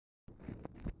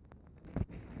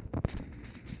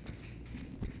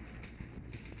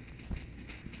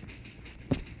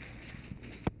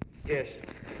Yes.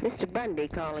 Mr. Bundy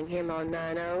calling him on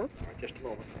 90. All right, just a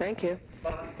moment. Thank you.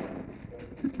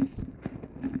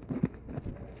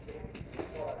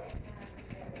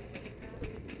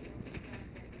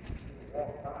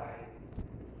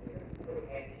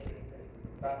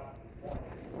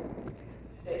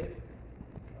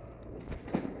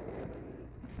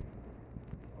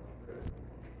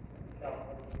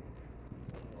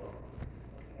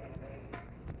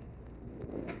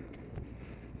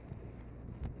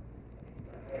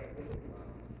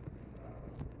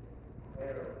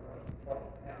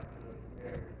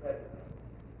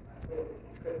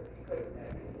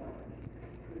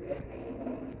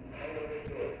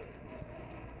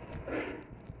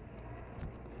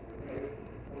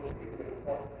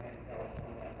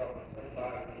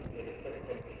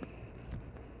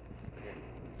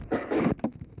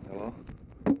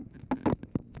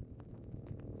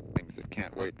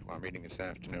 Meeting this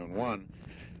afternoon. One,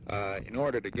 in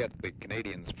order to get the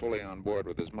Canadians fully on board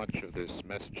with as much of this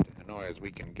message to Hanoi as we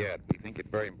can get, we think it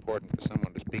very important for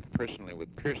someone to speak personally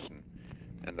with Pearson,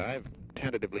 and I've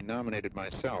tentatively nominated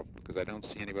myself because I don't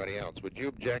see anybody else. Would you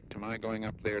object to my going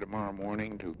up there tomorrow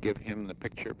morning to give him the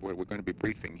picture where we're going to be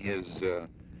briefing his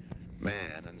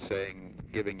man and saying,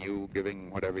 giving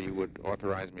whatever you would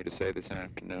authorize me to say this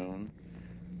afternoon?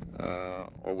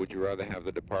 Or would you rather have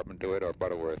the department do it or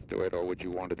Butterworth do it, or would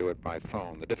you want to do it by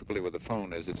phone? The difficulty with the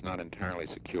phone is it's not entirely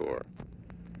secure.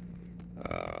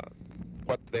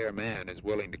 What their man is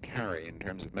willing to carry in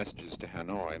terms of messages to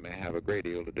Hanoi may have a great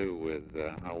deal to do with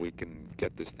how we can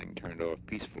get this thing turned off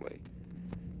peacefully.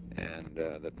 And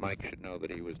that Mike should know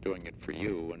that he was doing it for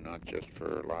you and not just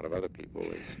for a lot of other people.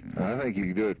 I think you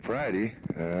can do it Friday.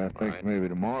 I think right. Maybe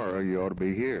tomorrow you ought to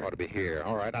be here. Ought to be here.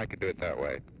 All right, I could do it that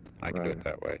way. I can do it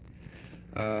that way.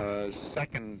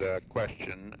 Second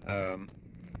question,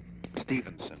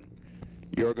 Stevenson.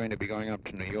 You're going to be going up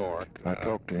to New York. I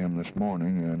talked to him this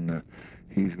morning, and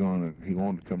he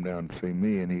wanted to come down and see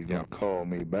me, and he's going to call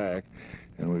me back.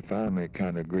 And we finally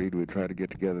kind of agreed we'd try to get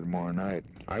together tomorrow night.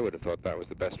 I would have thought that was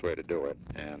the best way to do it,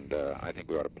 and I think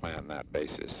we ought to plan that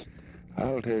basis.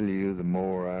 I'll tell you, the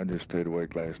more I just stayed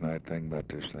awake last night thinking about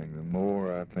this thing, the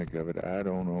more I think of it, I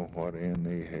don't know what in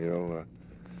the hell.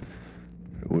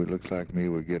 It looks like me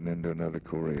we're getting into another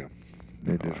Korea.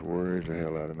 It just worries the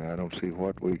hell out of me. I don't see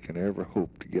what we can ever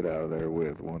hope to get out of there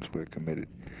with once we're committed.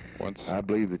 I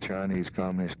believe the Chinese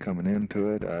communists coming into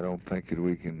it. I don't think that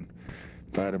we can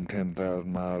fight them 10,000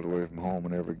 miles away from home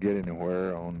and ever get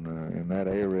anywhere in that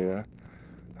area.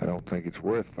 I don't think it's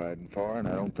worth fighting for, and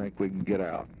I don't think we can get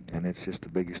out. And it's just the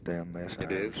biggest damn mess I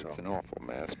ever saw. It's an awful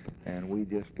mess. And we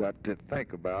just got to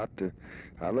think about,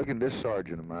 I look at this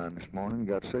sergeant of mine this morning,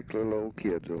 got 6 little old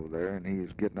kids over there, and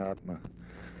he's getting out my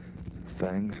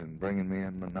things and bringing me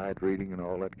in my night reading and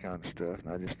all that kind of stuff.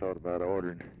 And I just thought about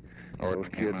ordering those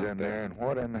kids in there, and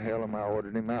what in the hell am I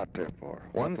ordering him out there for?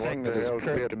 One thing that is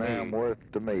Vietnam worth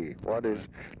to me? What is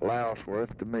Laos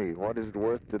worth to me? What is it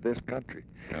worth to this country?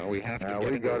 No, we have to. Now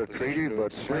we got a treaty,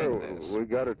 but we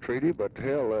got a treaty, but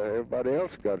hell, everybody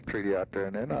else got a treaty out there,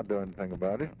 and they're not doing anything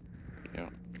about it. Yeah.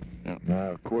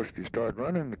 Now, of course, if you start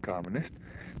running the communists,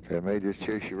 they may just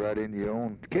chase you right into your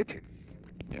own kitchen.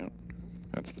 Yeah,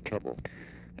 that's the trouble.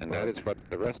 And that is what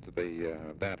the rest of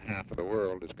that half of the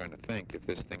world is going to think if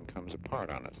this thing comes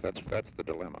apart on us. That's the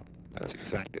dilemma. That's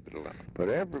exactly the dilemma. But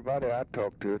everybody I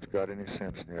talk to that's got any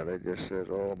sense in there, they just says,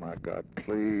 oh, my God,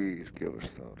 please give us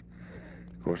thought.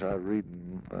 Of course, I was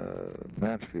reading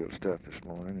Mansfield stuff this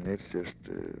morning, and it's just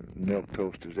milk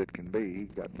toast as it can be. He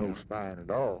got no spine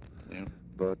at all. Yeah.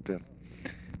 But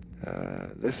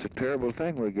this is a terrible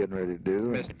thing we're getting ready to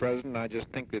do. Mr. President, I just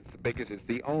think it's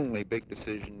the only big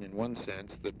decision in one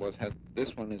sense that this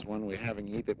one is one we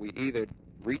either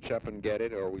reach up and get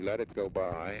it or we let it go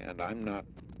by, and I'm not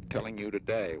telling you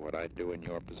today what I'd do in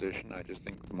your position. I just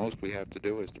think the most we have to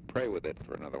do is to pray with it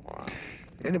for another while.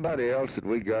 Anybody else that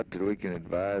we got that we can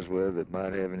advise with that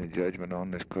might have any judgment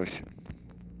on this question?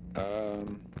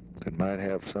 That might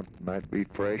have something, might be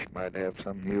fresh, might have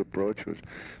some new approach.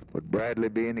 Would Bradley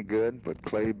be any good? Would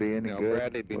Clay be any good? No,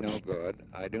 Bradley'd be no good.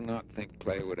 I do not think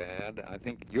Clay would add. I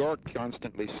think you're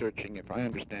constantly searching, if I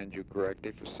understand you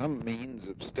correctly, for some means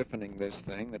of stiffening this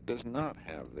thing that does not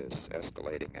have this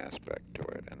escalating aspect to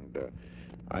it. And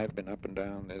I've been up and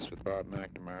down this with Bob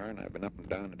McNamara, and I've been up and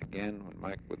down it again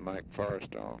with Mike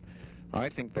FORRESTAL. I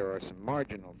think there are some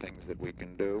marginal things that we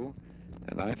can do.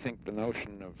 And I think the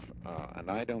notion of,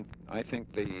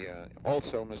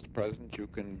 also, Mr. President, you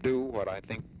can do what I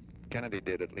think Kennedy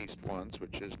did at least once,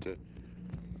 which is to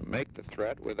make the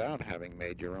threat without having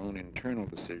made your own internal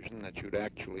decision that you'd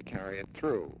actually carry it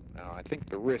through. Now, I think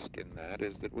the risk in that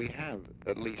is that we have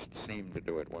at least seemed to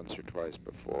do it once or twice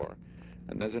before.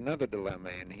 And there's another dilemma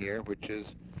in here, which is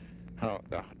how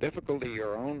the difficulty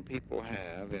your own people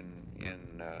have in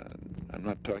I'm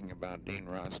not talking about Dean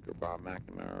Rusk or Bob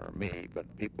McNamara or me, but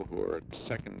people who are at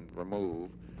second remove,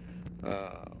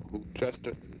 who just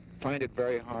find it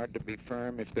very hard to be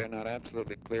firm if they're not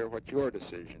absolutely clear what your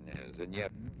decision is, and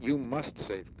yet you must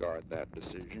safeguard that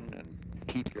decision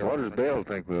and keep your... What does Bill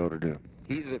think we ought to do?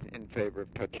 He's in favor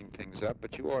of touching things up,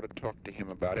 but you ought to talk to him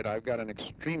about it. I've got an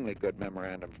extremely good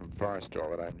memorandum from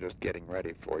FORRESTAL that I'm just getting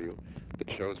ready for you that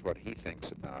shows what he thinks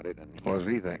about it. And what does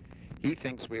he think? He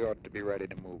thinks we ought to be ready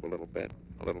to move a little bit,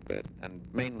 and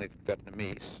mainly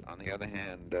Vietnamese. On the other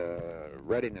hand,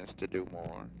 readiness to do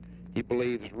more. He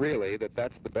believes really that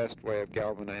that's the best way of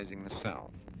galvanizing the South,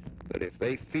 that if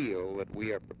they feel that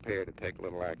we are prepared to take a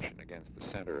little action against the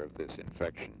center of this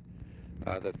infection,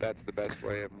 that's the best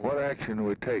way of moving. What action do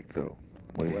we take, though?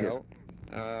 Well,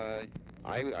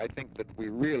 I think that we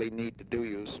really need to do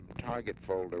you some target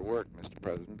folder work, Mr.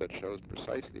 President, that shows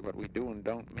precisely what we do and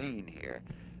don't mean here.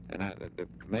 And the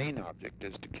main object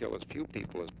is to kill as few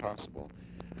people as possible,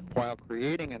 while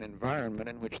creating an environment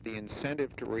in which the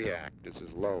incentive to react is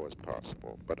as low as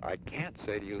possible. But I can't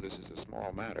say to you this is a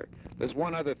small matter. There's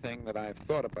one other thing that I've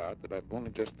thought about, that I've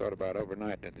only just thought about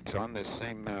overnight, and it's on this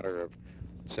same matter of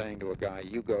saying to a guy,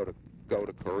 you go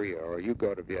to Korea, or you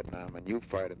go to Vietnam, and you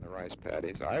fight in the rice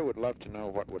paddies. I would love to know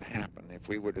what would happen if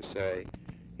we were to say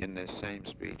in this same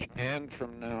speech, and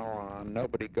from now on,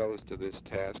 nobody goes to this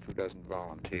task who doesn't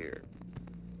volunteer.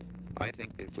 I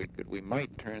think if we could, we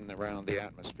might turn around the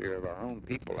atmosphere of our own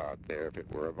people out there if it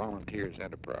were a volunteers'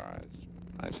 enterprise.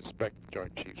 I suspect the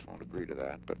Joint Chiefs won't agree to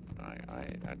that, but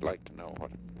I'd like to know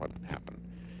what happened.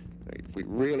 If we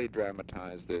really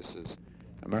dramatize this as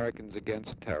Americans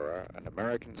against terror, and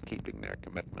Americans keeping their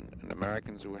commitment, and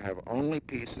Americans who have only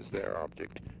peace as their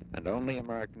object, and only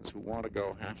Americans who want to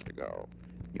go have to go,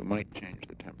 you might change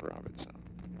the temper of it some.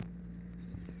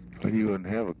 Well, you wouldn't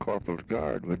have a corporal's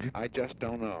guard, would you? I just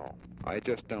don't know.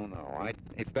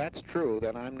 If that's true,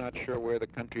 then I'm not sure we're the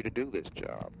country to do this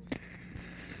job.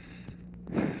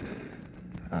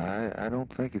 I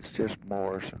don't think it's just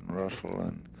Morris and Russell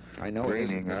and I know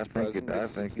Greening. I think it's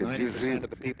 90% of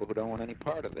the people who don't want any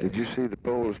part of this. Did you see the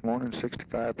poll this morning?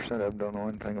 65% of them don't know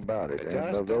anything about it. They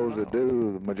And of those that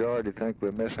do, the majority think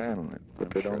we're mishandling it,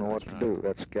 but they don't know what to do.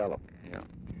 That's Gallup.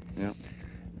 Yeah.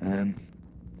 And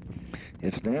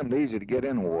it's damned easy to get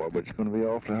in war, but it's going to be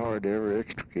awfully hard to ever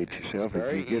extricate yourself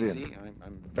if you get in.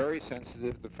 I'm very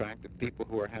sensitive to the fact that people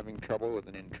who are having trouble with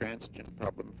an intransigent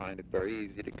problem find it very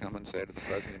easy to come and say to the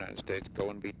President of the United States, go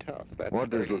and be tough. What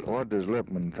does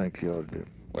Lippman think you ought to do?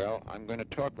 Well, I'm going to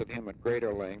talk with him at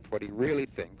greater length. What he really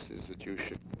thinks is that you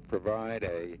should provide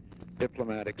a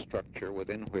diplomatic structure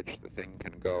within which the thing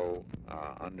can go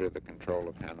under the control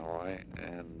of Hanoi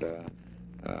and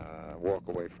walk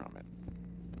away from it.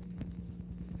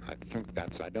 I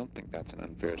don't think that's an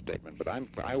unfair statement, but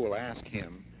I will ask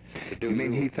him to do... You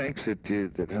mean he thinks that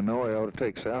Hanoi ought to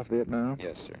take South Vietnam?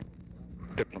 Yes, sir.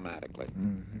 Diplomatically.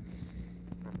 Mm-hmm.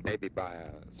 Maybe by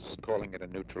calling it a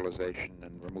neutralization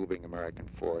and removing American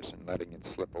force and letting it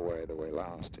slip away the way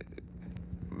Laos did.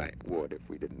 It would if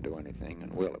we didn't do anything,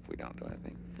 and will if we don't do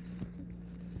anything.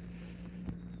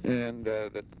 And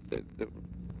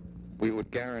we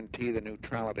would guarantee the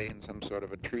neutrality in some sort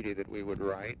of a treaty that we would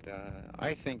write.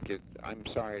 I think I'm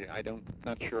sorry,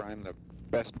 not sure I'm the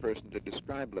best person to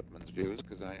describe Lippmann's views,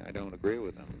 because I don't agree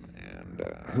with them. And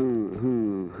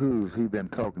who's he been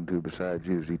talking to besides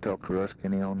you? Has he talked to Rusk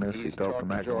any on this? He's talked to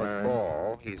McNamara? George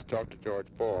Ball. He's talked to George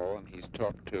Ball, and he's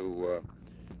talked to...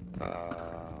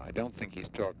 I don't think he's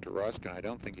talked to Rusk, and I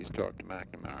don't think he's talked to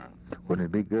McNamara. Wouldn't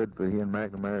it be good for he and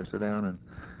McNamara to sit down and...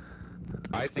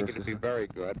 I think it would be very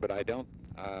good, but I don't,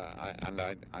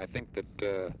 I think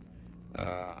that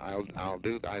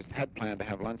I had planned to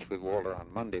have lunch with Walter on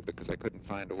Monday because I couldn't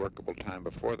find a workable time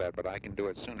before that, but I can do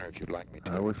it sooner if you'd like me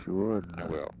to. I wish you would. I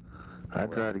will. I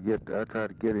try to get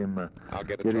him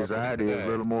get his ideas a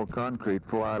little more concrete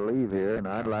before I leave here, and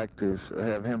I'd like to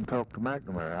have him talk to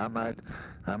McNamara.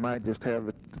 I might just have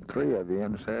the three of you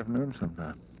in this afternoon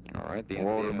sometime. All right.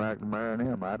 Walter, McNamara, and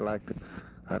him. I'd like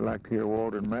to hear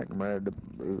Walter and McNamara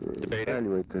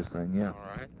evaluate this thing, yeah. All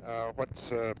right. What's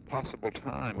possible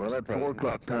time? Well, at 4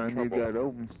 o'clock time, you got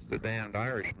open. The damned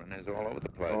Irishman is all over the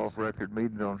place. Off-record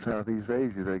meetings on Southeast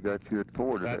Asia. They got you at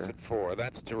 4 today. That's at 4.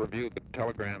 That's to review the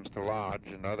telegrams to Lodge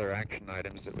and other action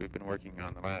items that we've been working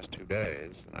on the last 2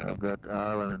 days. I've got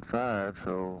Ireland at 5,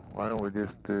 so why don't we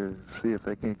just see if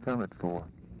they can't come at 4?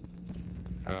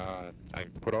 I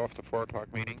put off the 4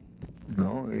 o'clock meeting?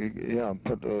 No, yeah,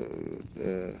 put,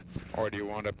 Or do you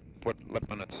want to put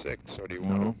Lippman at 6, or do you no,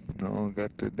 want no,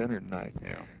 got to dinner tonight.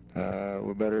 Yeah.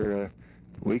 We better,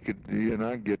 we could, you and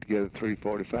I could get together at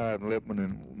 3:45, and Lippman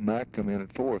and Mac come in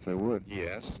at 4 if they would.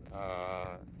 Yes.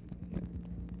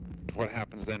 What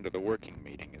happens then to the working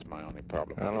meeting is my only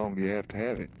problem. How long do you have to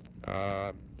have it?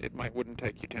 It wouldn't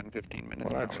take you 10, 15 minutes.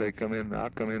 Well, I'd say come in, I'll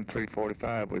come in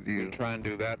 3:45 with you. We'll try and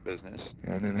do that business.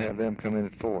 And then have them come in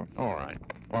at 4. All right.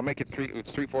 Well, I'll make it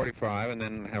 3:45, and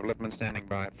then have Lippman standing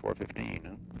by at 4:15,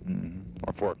 huh? Mm-hmm.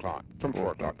 Or 4 o'clock. From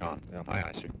 4 o'clock on. Yeah.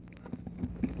 Aye, sir.